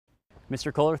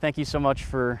Mr. Kohler, thank you so much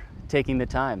for taking the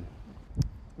time.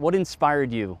 What inspired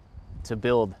you to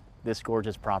build this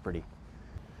gorgeous property?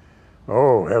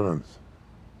 Oh, heavens.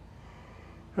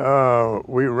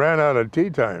 We ran out of tee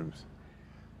times.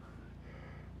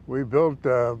 We built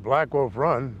Black Wolf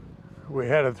Run. We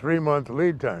had a 3-month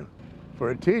lead time for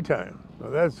a tee time. Well,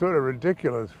 that's sort of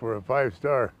ridiculous for a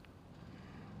 5-star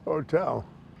hotel.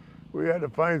 We had to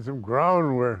find some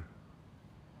ground where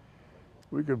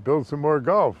we could build some more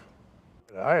golf.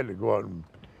 I had to go out and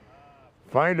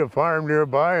find a farm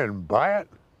nearby and buy it,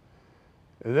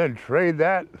 and then trade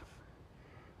that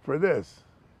for this.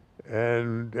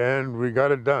 And we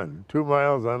got it done, 2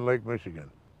 miles on Lake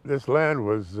Michigan. This land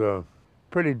was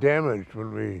pretty damaged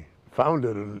when we found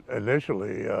it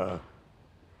initially.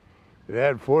 It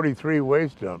had 43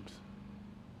 waste dumps,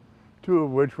 2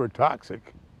 of which were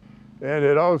toxic. And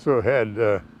it also had,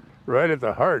 right at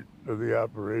the heart of the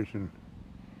operation,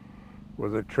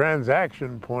 was a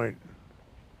transaction point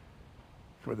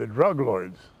for the drug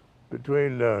lords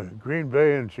between Green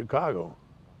Bay and Chicago.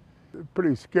 They're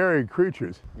pretty scary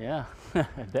creatures. Yeah,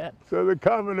 I bet. So the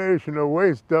combination of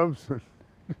waste dumps and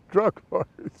drug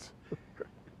lords,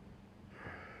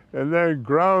 and then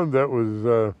ground that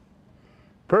was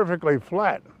perfectly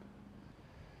flat.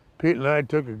 Pete and I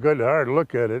took a good hard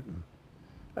look at it.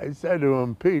 I said to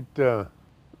him, Pete,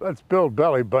 let's build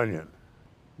Belly Bunyan.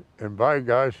 And by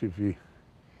gosh, if he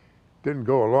didn't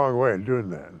go a long way in doing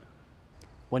that.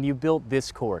 When you built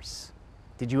this course,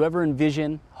 did you ever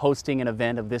envision hosting an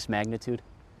event of this magnitude?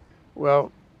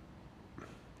 Well,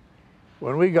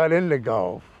 when we got into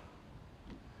golf,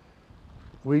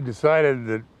 we decided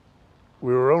that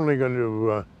we were only going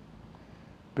to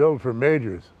build for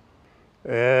majors.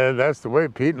 And that's the way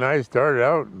Pete and I started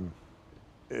out. And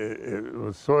it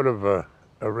was sort of a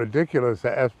ridiculous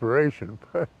aspiration,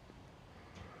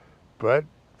 but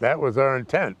that was our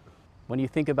intent. When you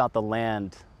think about the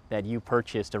land that you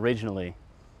purchased originally,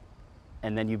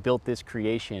 and then you built this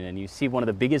creation, and you see one of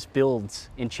the biggest builds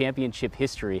in championship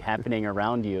history happening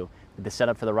around you with the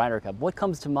setup for the Ryder Cup, what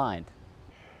comes to mind?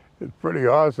 It's pretty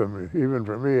awesome, even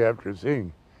for me, after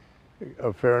seeing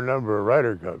a fair number of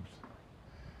Ryder Cups,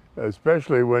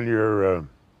 especially when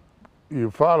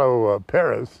you follow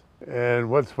Paris, and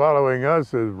what's following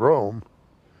us is Rome,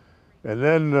 and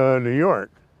then New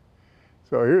York.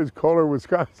 So here's Kohler,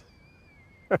 Wisconsin,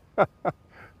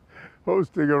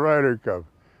 hosting a Ryder Cup.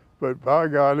 But by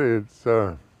God, it's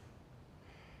our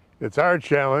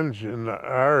challenge and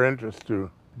our interest to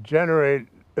generate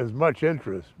as much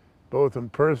interest, both in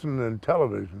person and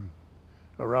television,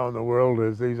 around the world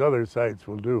as these other sites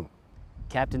will do.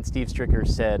 Captain Steve Stricker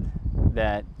said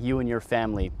that you and your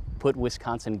family put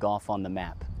Wisconsin golf on the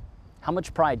map. How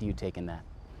much pride do you take in that?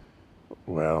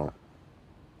 Well,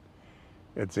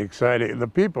 it's exciting. The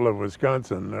people of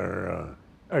Wisconsin are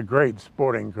a great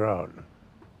sporting crowd.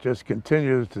 Just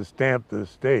continues to stamp the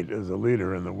state as a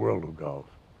leader in the world of golf.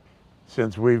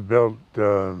 Since we've built,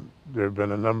 there have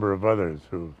been a number of others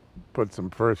who've put some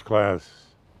first-class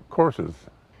courses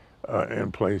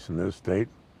in place in this state.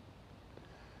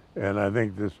 And I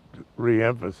think this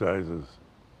re-emphasizes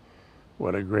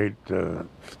what a great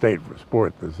state for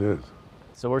sport this is.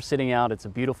 So we're sitting out, it's a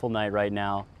beautiful night right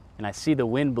now, and I see the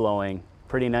wind blowing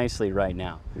pretty nicely right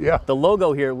now. Yeah. The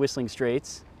logo here at Whistling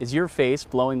Straits is your face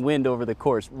blowing wind over the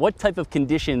course. What type of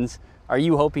conditions are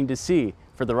you hoping to see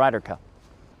for the Ryder Cup?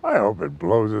 I hope it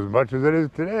blows as much as it is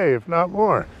today, if not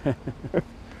more.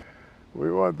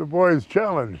 We want the boys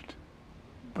challenged.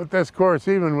 But this course,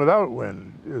 even without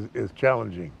wind, is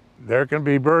challenging. There can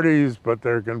be birdies, but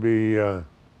there can be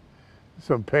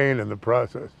some pain in the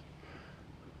process.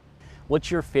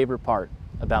 What's your favorite part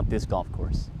about this golf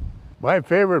course? My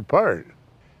favorite part?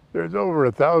 There's over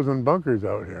 1,000 bunkers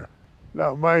out here.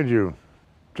 Now, mind you,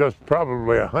 just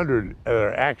probably 100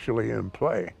 are actually in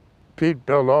play. Pete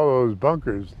built all those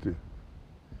bunkers to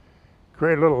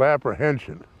create a little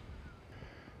apprehension.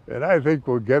 And I think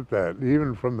we'll get that,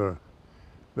 even from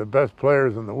the best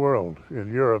players in the world,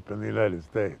 in Europe and the United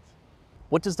States.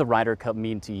 What does the Ryder Cup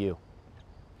mean to you?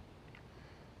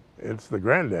 It's the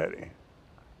granddaddy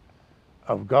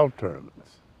of golf tournaments.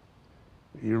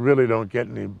 You really don't get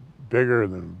any bigger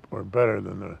than or better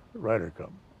than the Ryder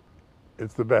Cup.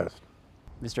 It's the best.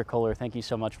 Mr. Kohler, thank you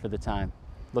so much for the time.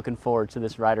 Looking forward to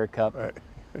this Ryder Cup. I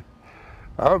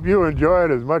hope you enjoy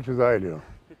it as much as I do.